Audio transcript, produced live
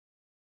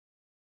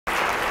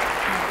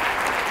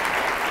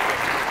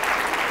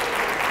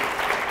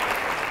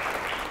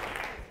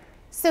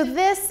So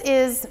this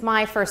is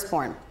my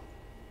firstborn.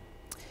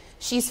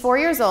 She's 4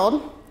 years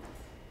old,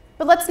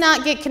 but let's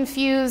not get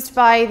confused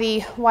by the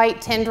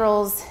white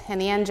tendrils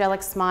and the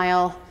angelic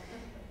smile.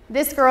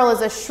 This girl is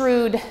a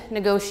shrewd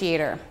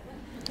negotiator.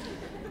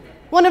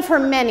 One of her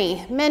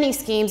many, many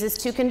schemes is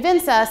to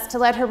convince us to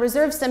let her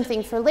reserve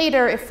something for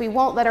later if we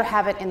won't let her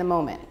have it in the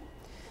moment.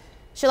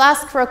 She'll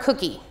ask for a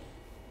cookie.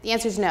 The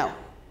answer's no.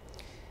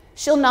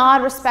 She'll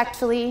nod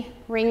respectfully,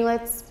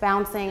 ringlets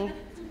bouncing,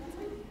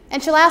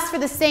 and she'll ask for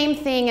the same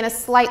thing in a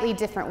slightly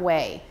different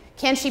way.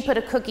 Can she put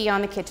a cookie on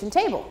the kitchen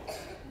table?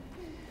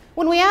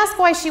 When we ask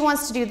why she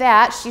wants to do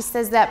that, she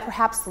says that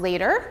perhaps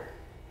later,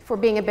 if we're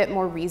being a bit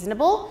more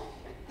reasonable.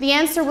 The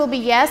answer will be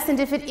yes,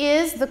 and if it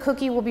is, the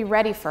cookie will be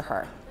ready for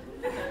her.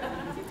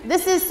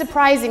 This is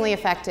surprisingly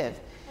effective.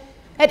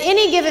 At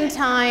any given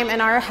time in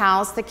our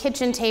house, the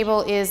kitchen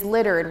table is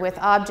littered with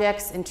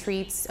objects and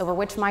treats over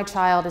which my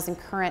child is in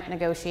current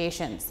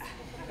negotiations.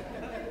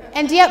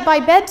 And yet by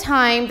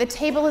bedtime, the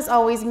table is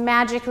always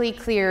magically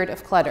cleared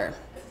of clutter.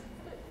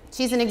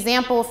 She's an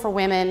example for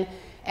women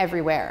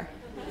everywhere.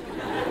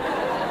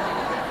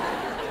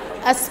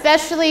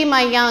 Especially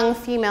my young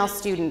female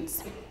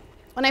students.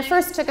 When I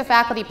first took a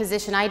faculty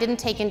position, I didn't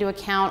take into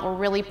account or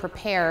really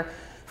prepare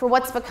for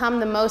what's become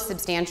the most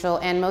substantial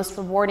and most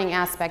rewarding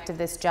aspect of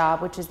this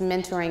job, which is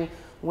mentoring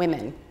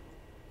women.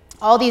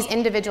 All these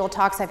individual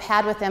talks I've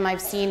had with them,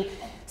 I've seen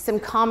some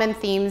common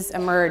themes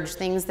emerge,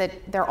 things that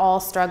they're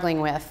all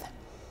struggling with.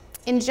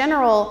 In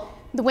general,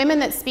 the women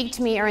that speak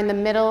to me are in the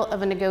middle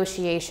of a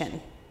negotiation.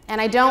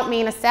 And I don't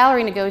mean a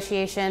salary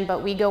negotiation,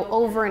 but we go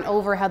over and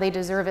over how they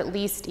deserve at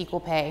least equal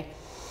pay.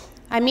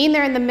 I mean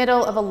they're in the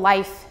middle of a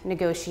life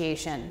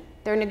negotiation.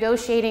 They're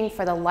negotiating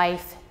for the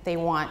life they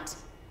want.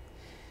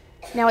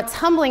 Now, it's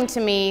humbling to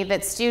me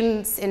that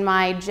students in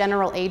my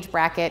general age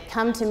bracket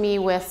come to me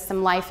with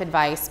some life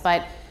advice,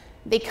 but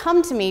they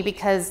come to me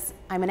because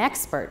I'm an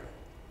expert.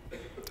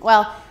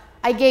 Well,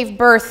 I gave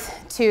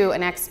birth to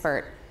an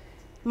expert.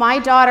 My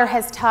daughter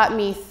has taught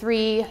me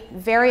 3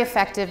 very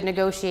effective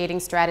negotiating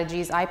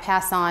strategies I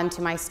pass on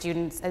to my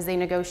students as they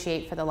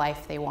negotiate for the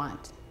life they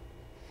want.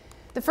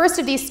 The first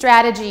of these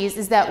strategies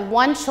is that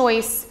one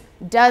choice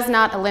does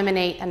not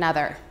eliminate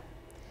another.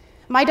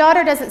 My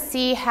daughter doesn't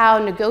see how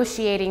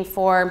negotiating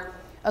for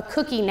a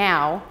cookie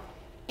now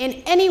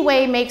in any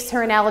way makes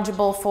her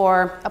ineligible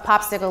for a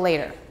popsicle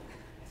later.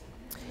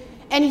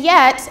 And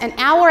yet, an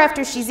hour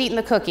after she's eaten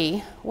the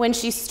cookie, when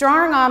she's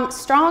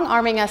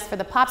strong-arming us for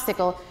the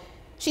popsicle,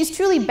 she's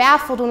truly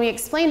baffled when we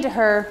explain to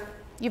her,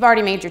 you've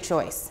already made your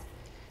choice.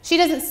 She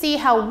doesn't see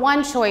how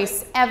one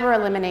choice ever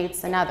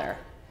eliminates another.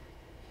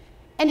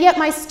 And yet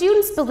my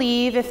students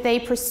believe if they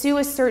pursue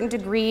a certain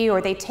degree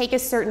or they take a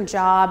certain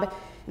job,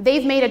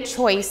 they've made a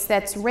choice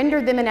that's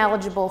rendered them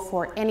ineligible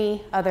for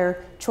any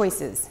other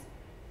choices.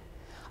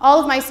 All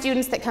of my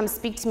students that come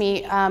speak to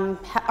me are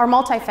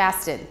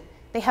multifaceted.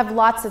 They have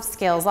lots of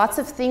skills, lots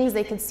of things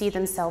they could see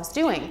themselves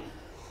doing.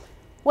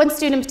 One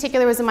student in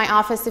particular was in my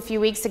office a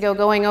few weeks ago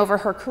going over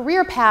her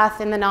career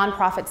path in the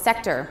nonprofit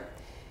sector.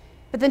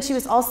 But then she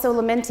was also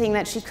lamenting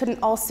that she couldn't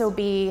also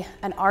be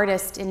an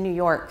artist in New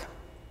York.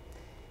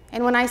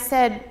 And when I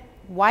said,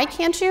 why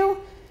can't you?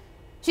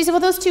 She said,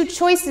 well, those 2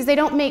 choices, they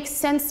don't make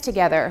sense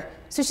together.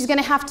 So she's going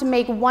to have to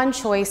make one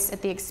choice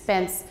at the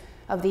expense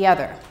of the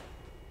other.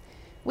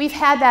 We've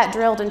had that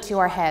drilled into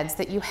our heads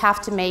that you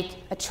have to make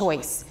a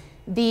choice.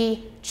 The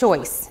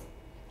choice.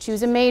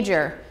 Choose a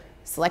major,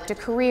 select a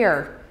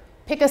career,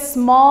 pick a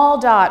small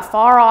dot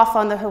far off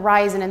on the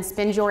horizon and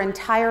spend your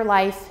entire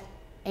life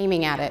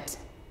aiming at it.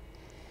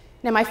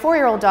 Now, my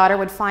 4-year-old daughter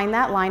would find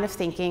that line of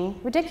thinking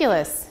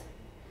ridiculous,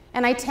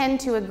 and I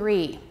tend to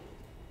agree.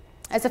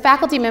 As a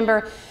faculty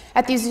member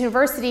at this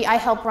university, I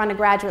help run a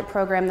graduate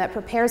program that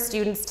prepares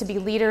students to be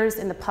leaders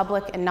in the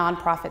public and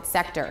nonprofit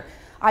sector.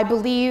 I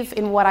believe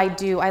in what I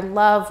do. I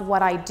love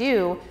what I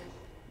do.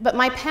 But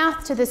my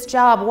path to this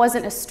job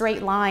wasn't a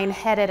straight line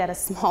headed at a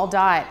small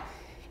dot.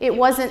 It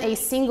wasn't a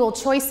single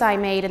choice I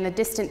made in the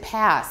distant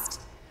past.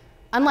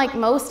 Unlike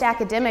most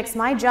academics,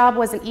 my job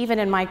wasn't even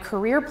in my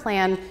career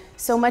plan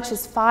so much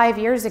as 5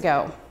 years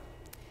ago.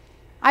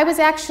 I was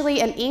actually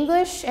an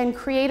English and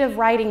creative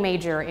writing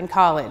major in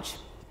college.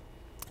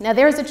 Now,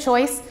 there's a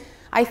choice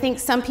I think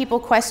some people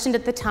questioned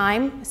at the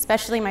time,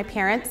 especially my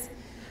parents,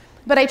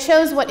 but I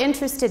chose what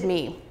interested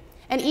me.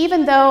 And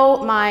even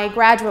though my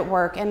graduate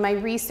work and my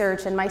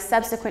research and my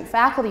subsequent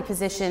faculty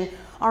position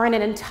are in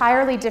an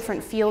entirely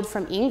different field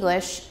from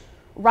English,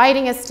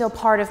 writing is still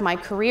part of my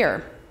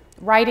career.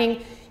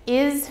 Writing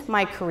is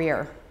my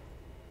career.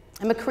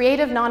 I'm a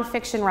creative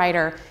nonfiction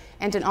writer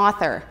and an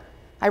author.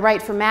 I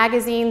write for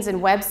magazines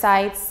and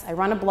websites, I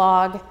run a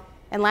blog,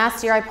 and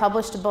last year I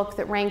published a book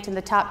that ranked in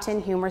the top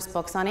 10 humorous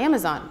books on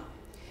Amazon.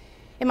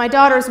 In my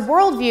daughter's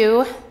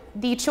worldview,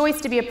 the choice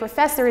to be a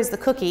professor is the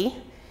cookie.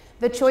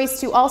 The choice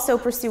to also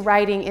pursue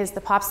writing is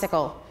the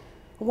popsicle.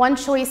 One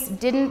choice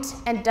didn't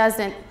and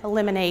doesn't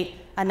eliminate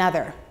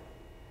another.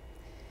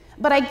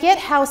 But I get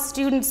how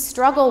students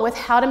struggle with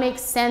how to make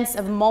sense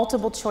of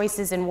multiple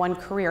choices in one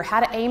career, how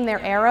to aim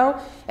their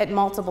arrow at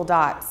multiple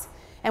dots.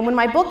 And when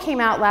my book came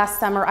out last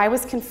summer, I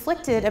was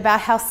conflicted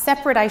about how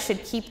separate I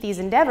should keep these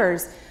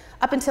endeavors.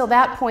 Up until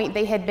that point,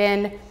 they had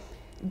been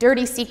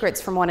dirty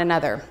secrets from one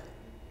another.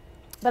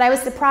 But I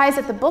was surprised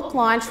at the book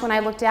launch when I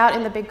looked out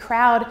in the big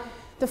crowd.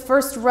 The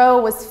first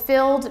row was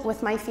filled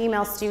with my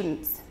female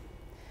students.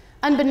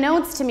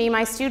 Unbeknownst to me,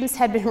 my students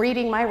had been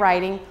reading my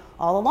writing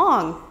all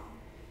along.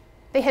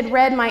 They had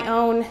read my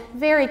own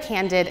very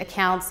candid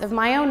accounts of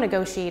my own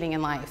negotiating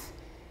in life.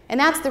 And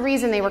that's the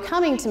reason they were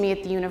coming to me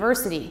at the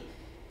university.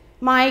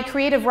 My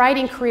creative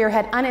writing career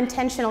had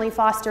unintentionally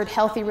fostered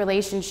healthy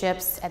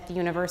relationships at the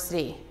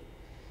university.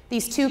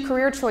 These two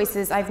career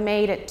choices I've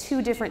made at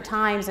two different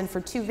times and for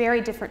two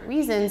very different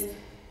reasons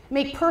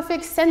make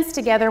perfect sense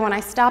together when I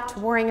stopped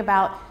worrying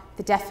about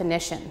the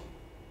definition.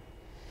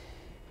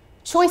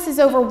 Choices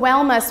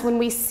overwhelm us when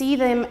we see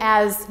them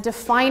as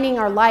defining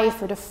our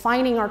life or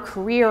defining our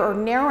career or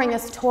narrowing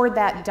us toward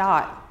that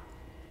dot.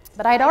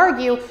 But I'd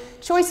argue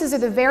choices are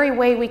the very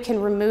way we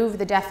can remove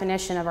the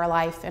definition of our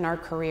life and our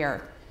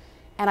career.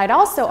 And I'd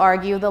also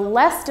argue the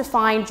less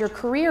defined your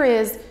career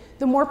is,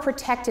 the more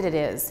protected it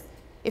is.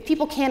 If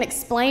people can't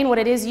explain what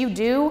it is you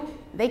do,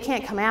 they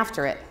can't come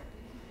after it.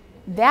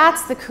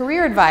 That's the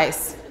career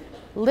advice.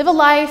 Live a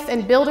life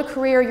and build a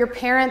career your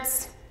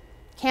parents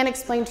can't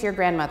explain to your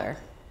grandmother.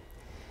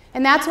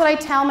 And that's what I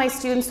tell my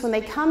students when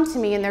they come to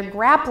me and they're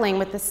grappling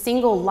with a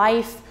single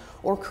life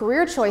or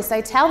career choice.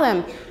 I tell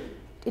them,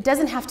 it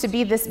doesn't have to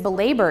be this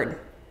belabored.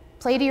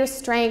 Play to your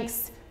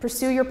strengths,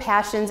 pursue your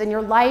passions, and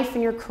your life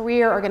and your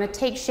career are going to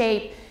take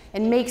shape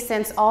and make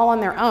sense all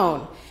on their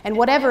own. And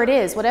whatever it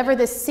is, whatever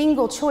this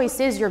single choice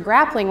is you're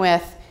grappling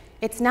with,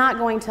 it's not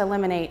going to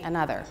eliminate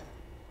another.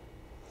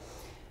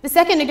 The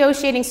second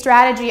negotiating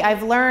strategy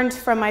I've learned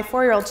from my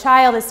 4-year-old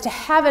child is to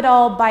have it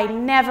all by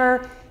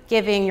never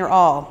giving your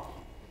all.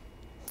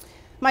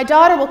 My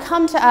daughter will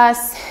come to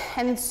us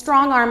and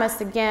strong-arm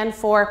us again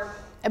for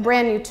a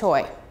brand new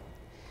toy.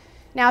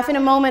 Now, if in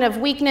a moment of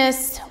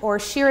weakness or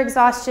sheer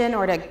exhaustion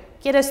or to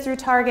get us through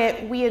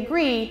Target, we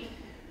agree,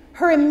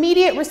 her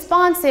immediate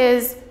response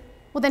is,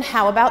 well, then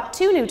how about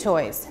 2 new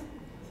toys?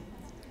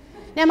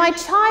 Now, my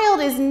child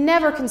is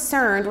never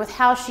concerned with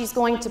how she's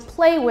going to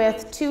play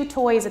with 2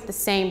 toys at the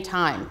same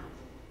time.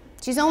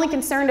 She's only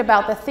concerned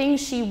about the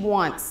things she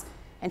wants,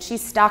 and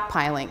she's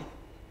stockpiling.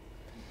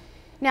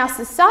 Now,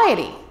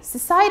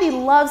 society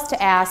loves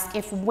to ask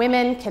if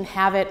women can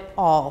have it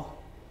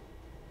all.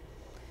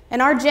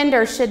 And our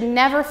gender should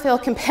never feel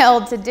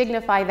compelled to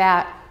dignify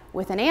that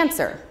with an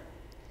answer.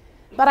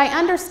 But I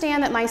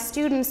understand that my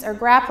students are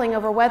grappling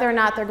over whether or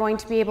not they're going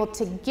to be able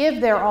to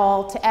give their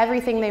all to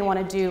everything they want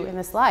to do in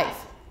this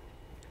life.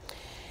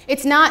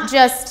 It's not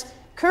just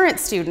current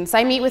students.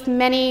 I meet with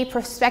many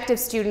prospective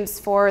students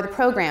for the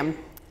program.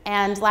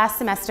 And last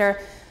semester,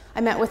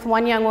 I met with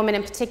one young woman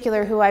in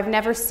particular who I've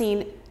never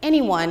seen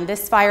anyone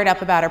this fired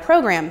up about her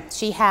program.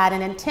 She had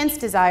an intense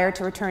desire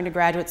to return to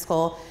graduate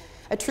school,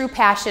 a true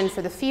passion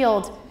for the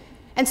field.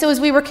 And so as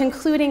we were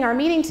concluding our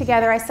meeting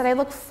together, I said, I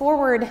look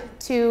forward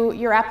to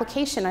your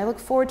application. I look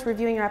forward to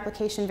reviewing your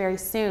application very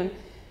soon.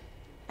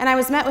 And I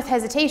was met with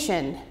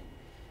hesitation.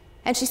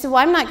 And she said,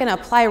 well, I'm not going to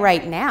apply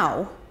right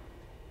now.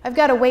 I've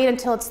got to wait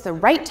until it's the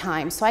right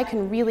time so I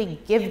can really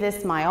give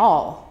this my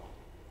all.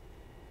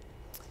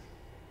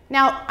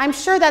 Now, I'm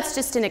sure that's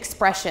just an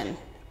expression,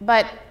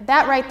 but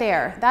that right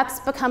there, that's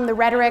become the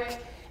rhetoric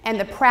and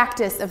the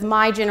practice of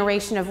my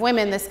generation of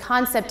women, this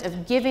concept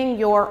of giving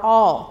your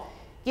all.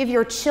 Give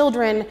your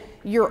children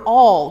your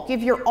all.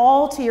 Give your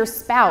all to your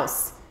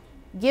spouse.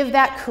 Give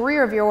that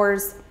career of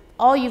yours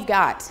all you've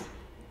got.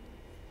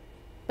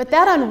 But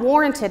that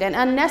unwarranted and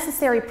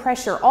unnecessary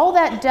pressure, all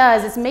that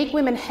does is make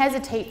women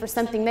hesitate for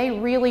something they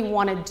really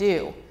want to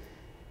do.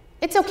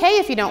 It's okay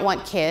if you don't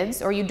want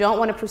kids, or you don't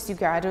want to pursue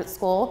graduate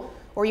school,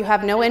 or you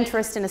have no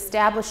interest in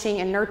establishing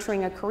and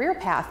nurturing a career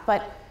path,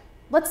 but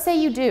let's say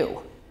you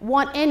do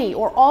want any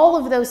or all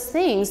of those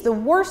things. The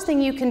worst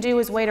thing you can do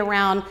is wait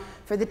around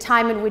for the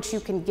time in which you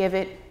can give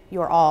it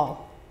your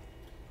all.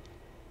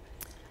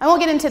 I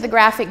won't get into the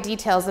graphic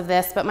details of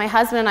this, but my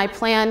husband and I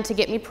planned to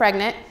get me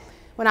pregnant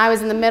when I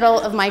was in the middle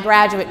of my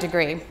graduate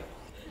degree.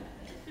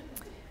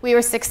 We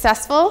were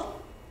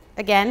successful.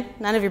 Again,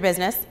 none of your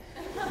business.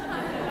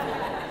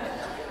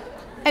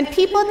 And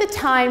people at the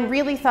time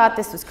really thought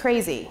this was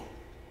crazy.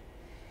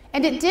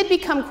 And it did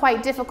become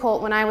quite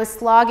difficult when I was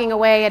slogging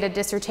away at a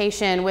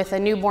dissertation with a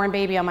newborn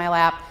baby on my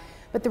lap.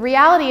 But the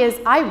reality is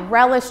I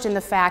relished in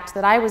the fact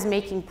that I was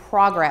making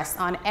progress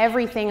on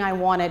everything I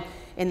wanted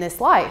in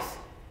this life.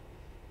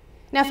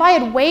 Now, if I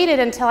had waited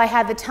until I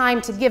had the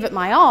time to give it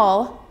my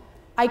all,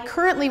 I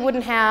currently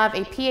wouldn't have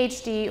a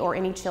PhD or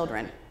any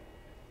children.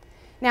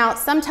 Now,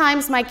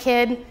 sometimes my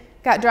kid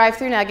got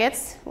drive-through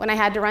nuggets when I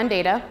had to run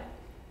data.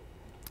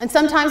 And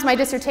sometimes my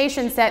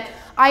dissertation sat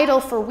idle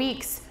for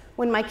weeks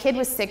when my kid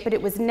was sick, but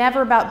it was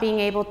never about being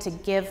able to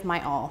give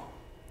my all.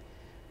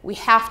 We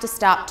have to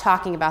stop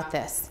talking about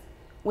this.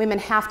 Women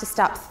have to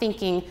stop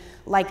thinking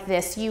like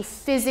this. You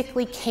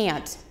physically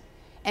can't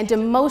and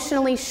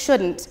emotionally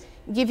shouldn't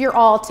give your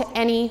all to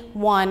any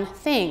one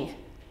thing.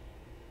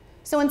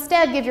 So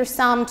instead, give your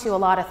some to a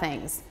lot of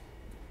things.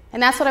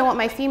 And that's what I want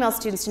my female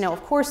students to know.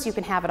 Of course, you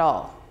can have it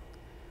all.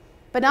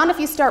 But not if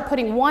you start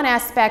putting one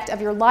aspect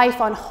of your life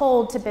on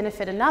hold to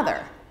benefit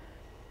another.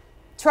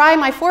 Try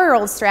my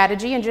 4-year-old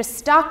strategy and just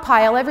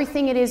stockpile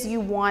everything it is you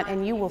want,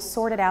 and you will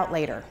sort it out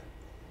later.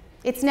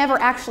 It's never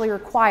actually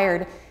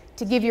required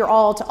to give your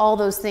all to all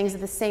those things at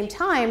the same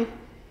time,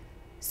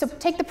 so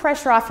take the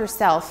pressure off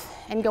yourself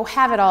and go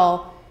have it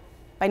all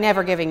by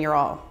never giving your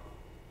all.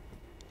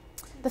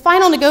 The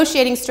final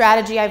negotiating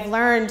strategy I've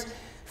learned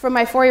from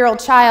my 4-year-old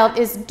child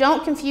is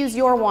don't confuse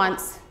your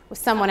wants with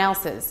someone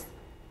else's.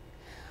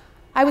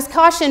 I was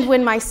cautioned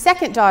when my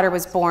second daughter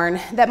was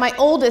born that my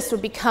oldest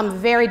would become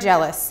very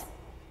jealous.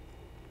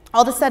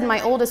 All of a sudden,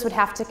 my oldest would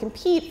have to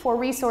compete for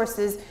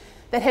resources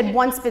that had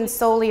once been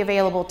solely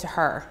available to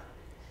her.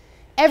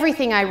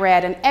 Everything I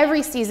read and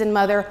every seasoned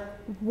mother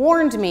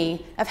warned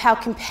me of how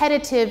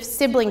competitive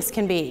siblings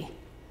can be,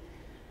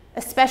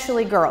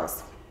 especially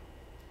girls.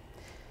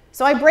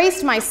 So I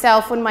braced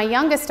myself when my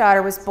youngest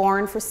daughter was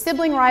born for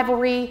sibling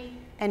rivalry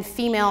and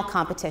female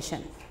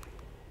competition.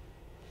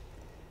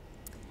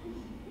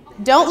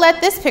 Don't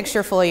let this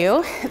picture fool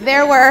you.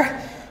 There were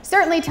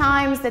certainly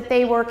times that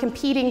they were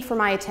competing for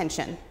my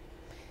attention.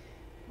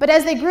 But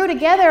as they grew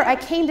together, I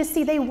came to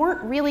see they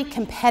weren't really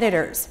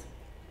competitors.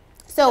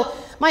 So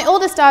my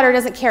oldest daughter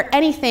doesn't care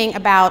anything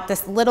about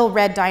this little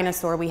red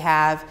dinosaur we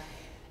have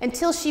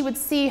until she would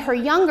see her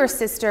younger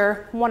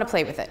sister want to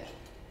play with it.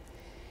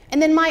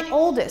 And then my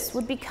oldest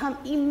would become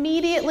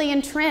immediately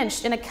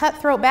entrenched in a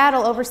cutthroat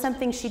battle over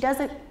something she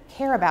doesn't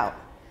care about.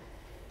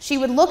 She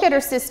would look at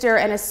her sister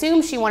and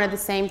assume she wanted the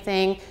same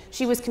thing.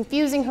 She was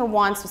confusing her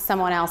wants with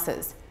someone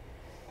else's.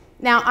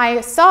 Now,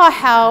 I saw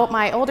how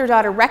my older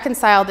daughter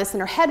reconciled this in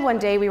her head one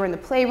day. We were in the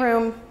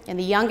playroom, and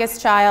the youngest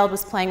child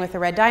was playing with a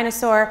red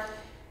dinosaur,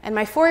 and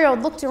my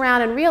 4-year-old looked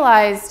around and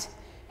realized,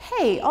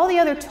 hey, all the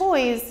other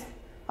toys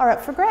are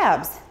up for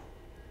grabs.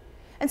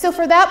 And so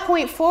from that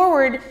point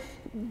forward,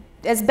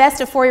 as best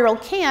a 4-year-old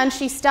can,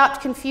 she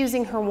stopped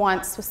confusing her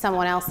wants with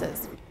someone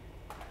else's.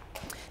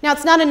 Now,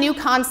 it's not a new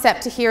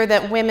concept to hear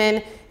that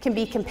women can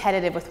be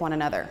competitive with one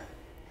another.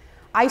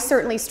 I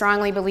certainly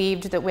strongly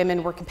believed that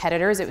women were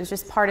competitors. It was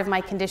just part of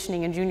my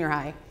conditioning in junior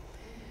high.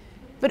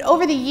 But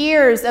over the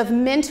years of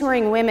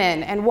mentoring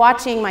women and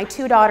watching my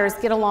 2 daughters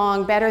get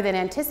along better than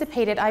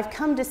anticipated, I've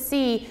come to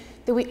see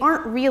that we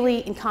aren't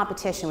really in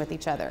competition with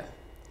each other.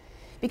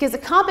 Because a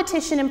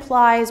competition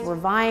implies we're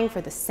vying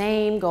for the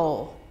same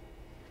goal,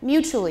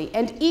 mutually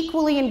and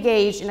equally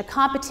engaged in a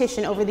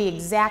competition over the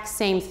exact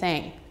same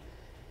thing.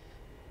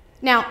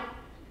 Now,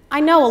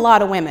 I know a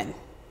lot of women.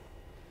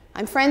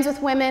 I'm friends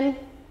with women.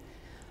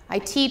 I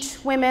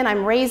teach women.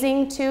 I'm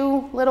raising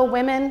 2 little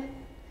women.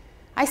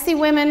 I see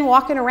women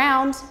walking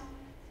around,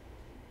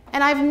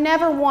 and I've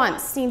never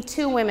once seen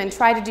 2 women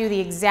try to do the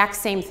exact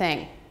same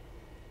thing.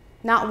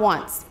 Not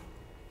once.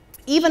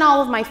 Even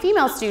all of my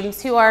female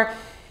students who are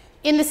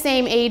in the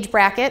same age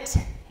bracket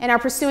and are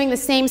pursuing the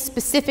same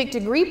specific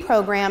degree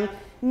program,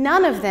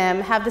 none of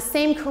them have the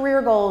same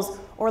career goals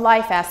or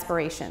life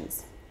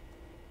aspirations.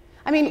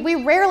 I mean, we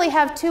rarely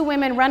have 2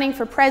 women running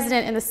for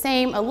president in the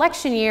same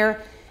election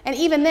year, and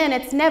even then,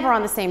 it's never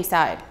on the same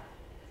side.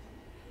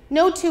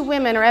 No 2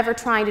 women are ever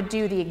trying to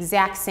do the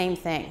exact same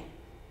thing.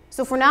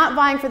 So if we're not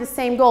vying for the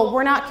same goal,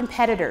 we're not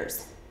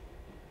competitors.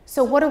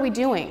 So what are we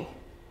doing?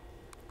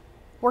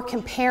 We're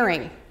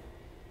comparing.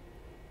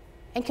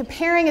 And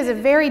comparing is a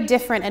very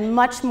different and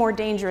much more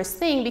dangerous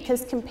thing,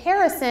 because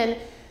comparison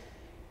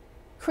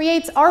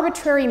creates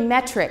arbitrary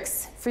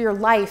metrics for your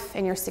life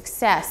and your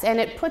success, and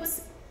it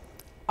puts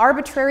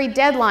arbitrary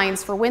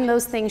deadlines for when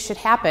those things should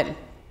happen.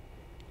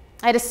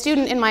 I had a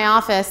student in my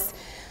office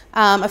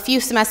a few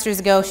semesters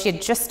ago. She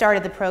had just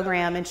started the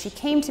program, and she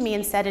came to me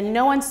and said in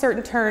no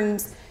uncertain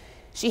terms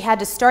she had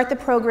to start the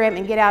program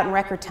and get out in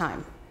record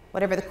time.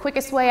 Whatever the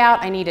quickest way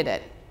out, I needed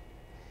it.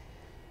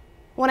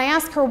 When I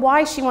asked her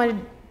why she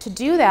wanted to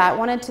do that,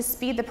 wanted to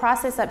speed the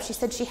process up, she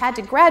said she had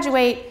to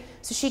graduate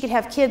so she could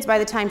have kids by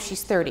the time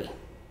she's 30.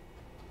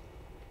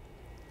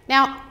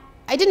 Now,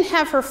 I didn't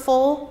have her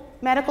full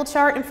medical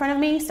chart in front of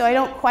me, so I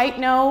don't quite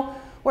know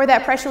where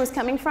that pressure was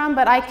coming from,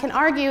 but I can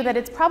argue that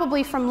it's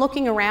probably from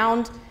looking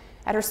around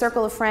at her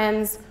circle of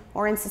friends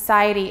or in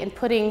society and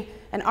putting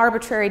an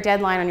arbitrary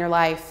deadline on your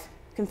life,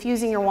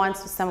 confusing your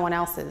wants with someone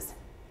else's.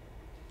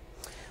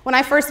 When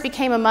I first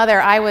became a mother,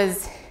 I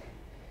was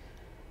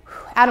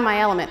out of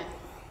my element.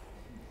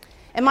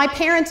 And my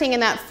parenting in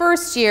that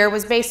first year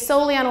was based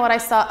solely on what I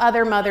saw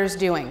other mothers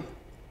doing.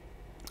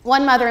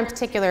 One mother in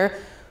particular,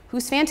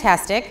 who's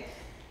fantastic,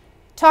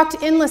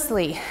 talked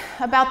endlessly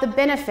about the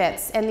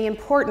benefits and the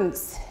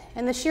importance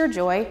and the sheer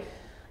joy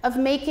of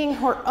making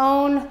her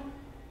own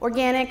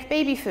organic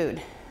baby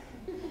food.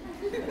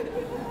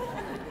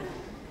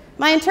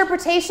 My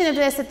interpretation of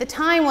this at the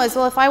time was,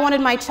 well, if I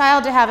wanted my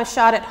child to have a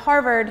shot at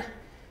Harvard,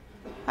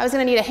 I was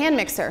going to need a hand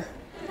mixer.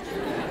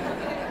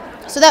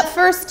 So that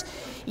first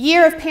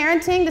year of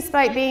parenting,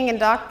 despite being in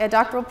a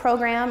doctoral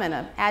program and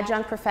an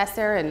adjunct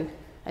professor and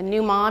a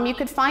new mom, you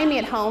could find me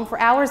at home for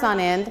hours on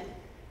end,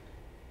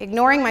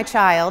 ignoring my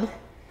child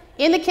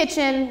in the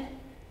kitchen,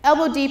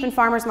 elbow deep in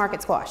farmer's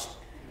market squash.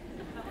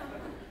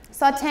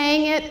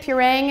 Sauteing it,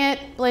 pureeing it,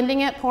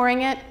 blending it,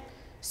 pouring it,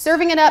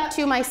 serving it up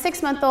to my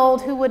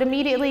 6-month-old who would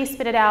immediately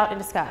spit it out in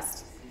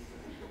disgust.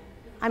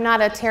 I'm not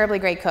a terribly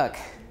great cook.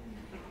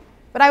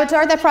 But I would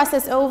start that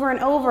process over and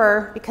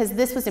over because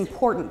this was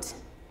important.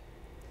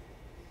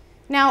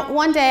 Now,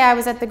 one day I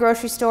was at the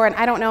grocery store, and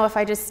I don't know if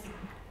I just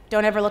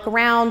don't ever look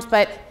around,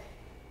 but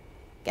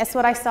guess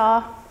what I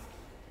saw?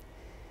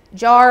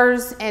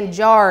 Jars and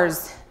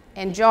jars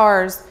and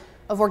jars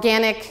of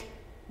organic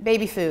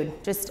baby food,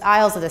 just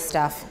aisles of this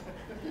stuff.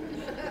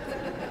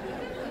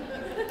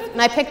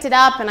 And I picked it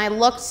up and I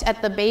looked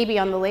at the baby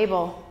on the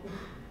label,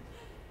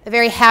 a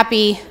very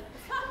happy,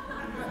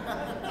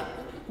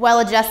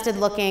 well-adjusted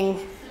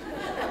looking,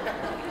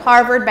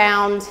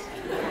 Harvard-bound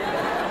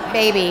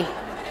baby.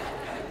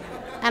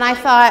 And I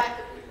thought,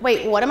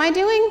 wait, what am I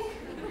doing?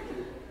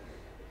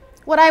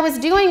 What I was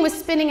doing was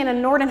spending an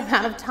inordinate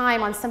amount of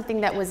time on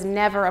something that was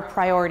never a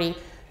priority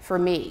for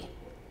me.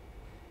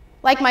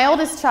 Like my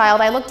oldest child,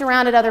 I looked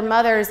around at other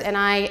mothers and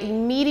I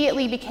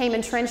immediately became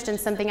entrenched in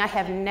something I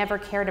have never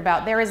cared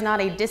about. There is not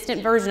a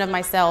distant version of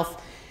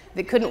myself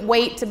that couldn't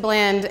wait to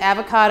blend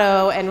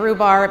avocado and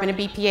rhubarb in a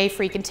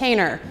BPA-free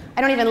container.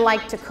 I don't even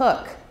like to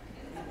cook.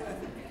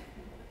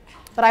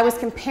 But I was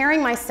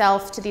comparing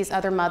myself to these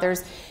other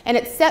mothers, and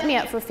it set me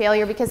up for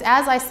failure because,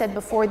 as I said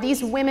before,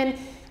 these women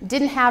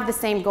didn't have the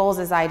same goals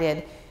as I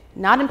did,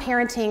 not in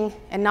parenting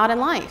and not in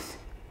life.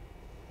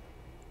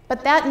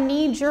 But that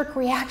knee-jerk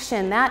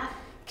reaction, that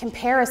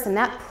comparison,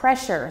 that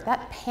pressure,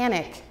 that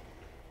panic,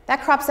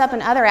 that crops up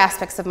in other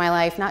aspects of my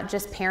life, not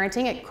just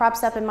parenting. It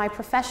crops up in my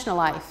professional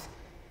life,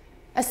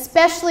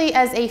 especially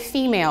as a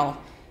female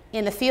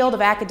in the field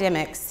of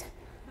academics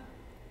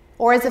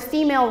or as a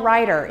female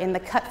writer in the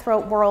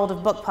cutthroat world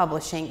of book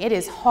publishing. It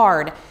is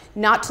hard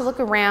not to look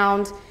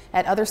around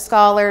at other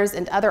scholars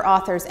and other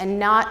authors and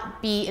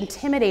not be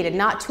intimidated,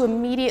 not to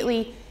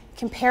immediately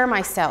compare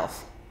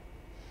myself.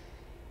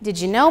 Did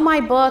you know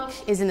my book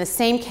is in the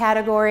same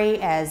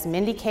category as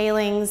Mindy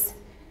Kaling's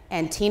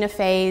and Tina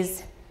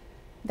Fey's?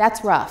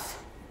 That's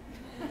rough.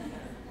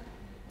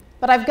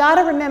 But I've got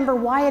to remember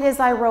why it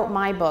is I wrote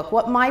my book,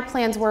 what my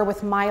plans were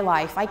with my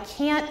life. I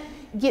can't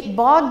get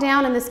bogged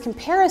down in this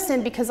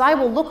comparison because I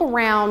will look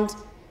around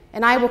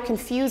and I will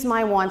confuse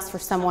my wants for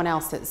someone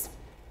else's.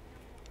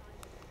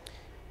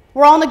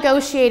 We're all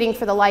negotiating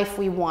for the life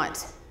we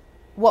want,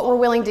 what we're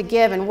willing to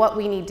give and what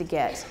we need to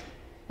get.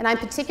 And I'm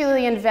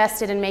particularly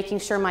invested in making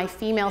sure my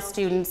female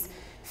students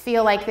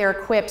feel like they're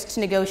equipped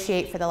to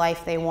negotiate for the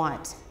life they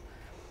want.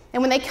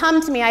 And when they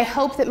come to me, I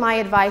hope that my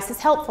advice is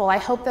helpful. I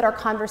hope that our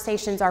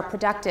conversations are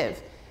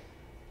productive.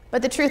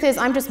 But the truth is,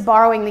 I'm just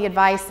borrowing the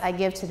advice I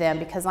give to them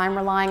because I'm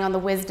relying on the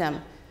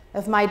wisdom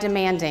of my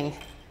demanding,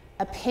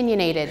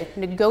 opinionated,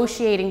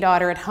 negotiating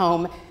daughter at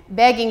home,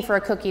 begging for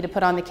a cookie to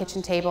put on the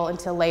kitchen table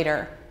until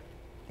later.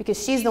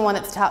 Because she's the one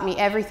that's taught me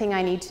everything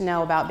I need to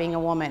know about being a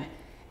woman.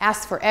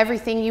 Ask for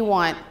everything you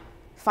want,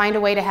 find a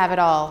way to have it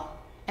all,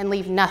 and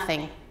leave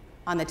nothing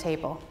on the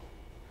table.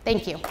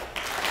 Thank you.